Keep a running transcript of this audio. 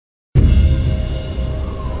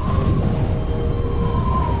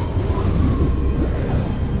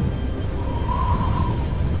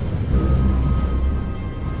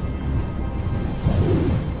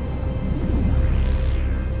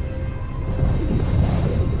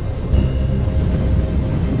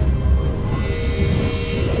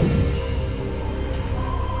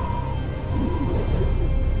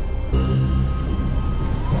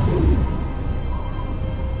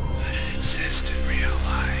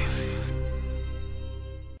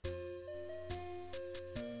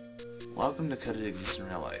Welcome to Could It Exist in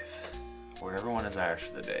Real Life, where everyone is Irish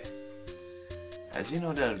for the day. As you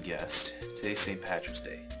no doubt have guessed, today's St. Patrick's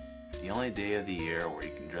Day, the only day of the year where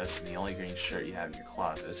you can dress in the only green shirt you have in your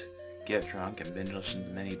closet, get drunk, and binge listen to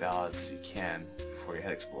as many ballads as you can before your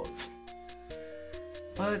head explodes.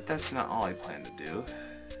 But that's not all I plan to do.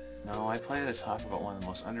 No, I plan to talk about one of the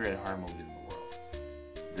most underrated horror movies in the world.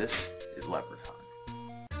 This is Leprechaun.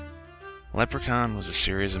 Leprechaun was a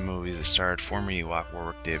series of movies that starred former Ewok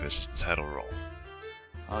Warwick Davis as the title role.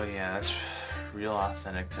 Oh yeah, that's real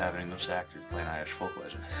authentic to have an English actor play an Irish folk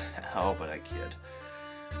legend. Oh, but I kid.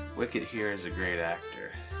 Wicket here is a great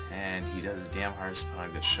actor, and he does his damn hardest to put on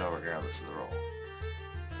a good show regardless of the role.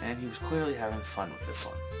 And he was clearly having fun with this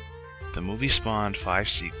one. The movie spawned 5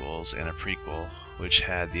 sequels and a prequel, which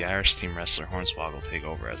had the Irish theme wrestler Hornswoggle take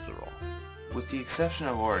over as the role. With the exception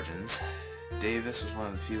of Origins, Davis was one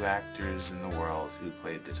of the few actors in the world who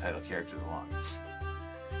played the title character the longest.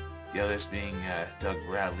 The others being Doug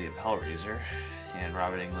Bradley of Hellraiser and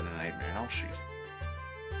Robert Englund in Nightmare on Elm Street.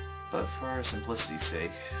 But for simplicity's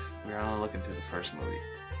sake, we are only looking through the first movie.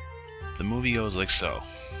 The movie goes like so.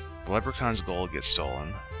 The Leprechaun's gold gets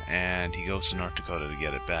stolen, and he goes to North Dakota to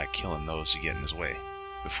get it back, killing those who get in his way,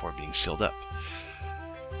 before being sealed up.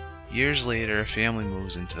 Years later, a family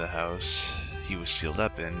moves into the house he was sealed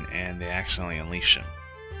up in, and they accidentally unleash him.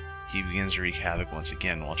 He begins to wreak havoc once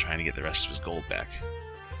again while trying to get the rest of his gold back.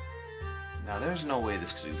 Now there's no way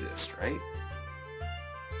this could exist, right?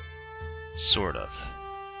 Sort of.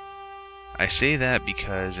 I say that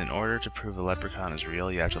because in order to prove the Leprechaun is real,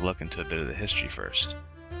 you have to look into a bit of the history first.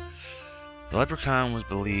 The Leprechaun was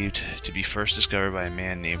believed to be first discovered by a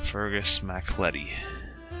man named Fergus MacLeody,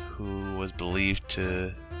 who was believed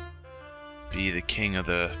to be the king of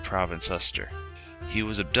the province Ulster. He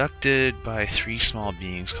was abducted by 3 small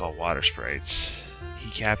beings called water sprites.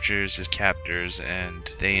 He captures his captors,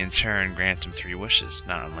 and they in turn grant him 3 wishes,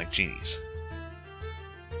 not unlike genies.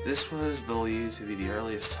 This was believed to be the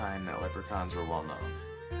earliest time that leprechauns were well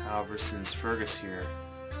known. However, since Fergus here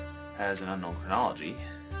has an unknown chronology,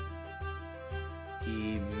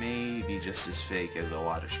 he may be just as fake as the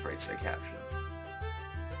water sprites that captured him.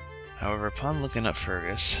 However, upon looking up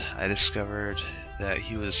Fergus, I discovered that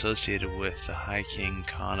he was associated with the High King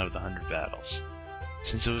Conn of the 100 Battles.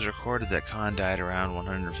 Since it was recorded that Conn died around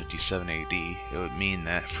 157 AD, it would mean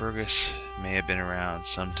that Fergus may have been around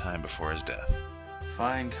sometime before his death.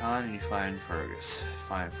 Find Conn and you find Fergus.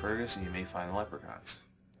 Find Fergus and you may find leprechauns.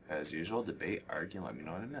 As usual, debate, argue, and let me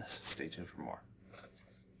know what I missed. Stay tuned for more.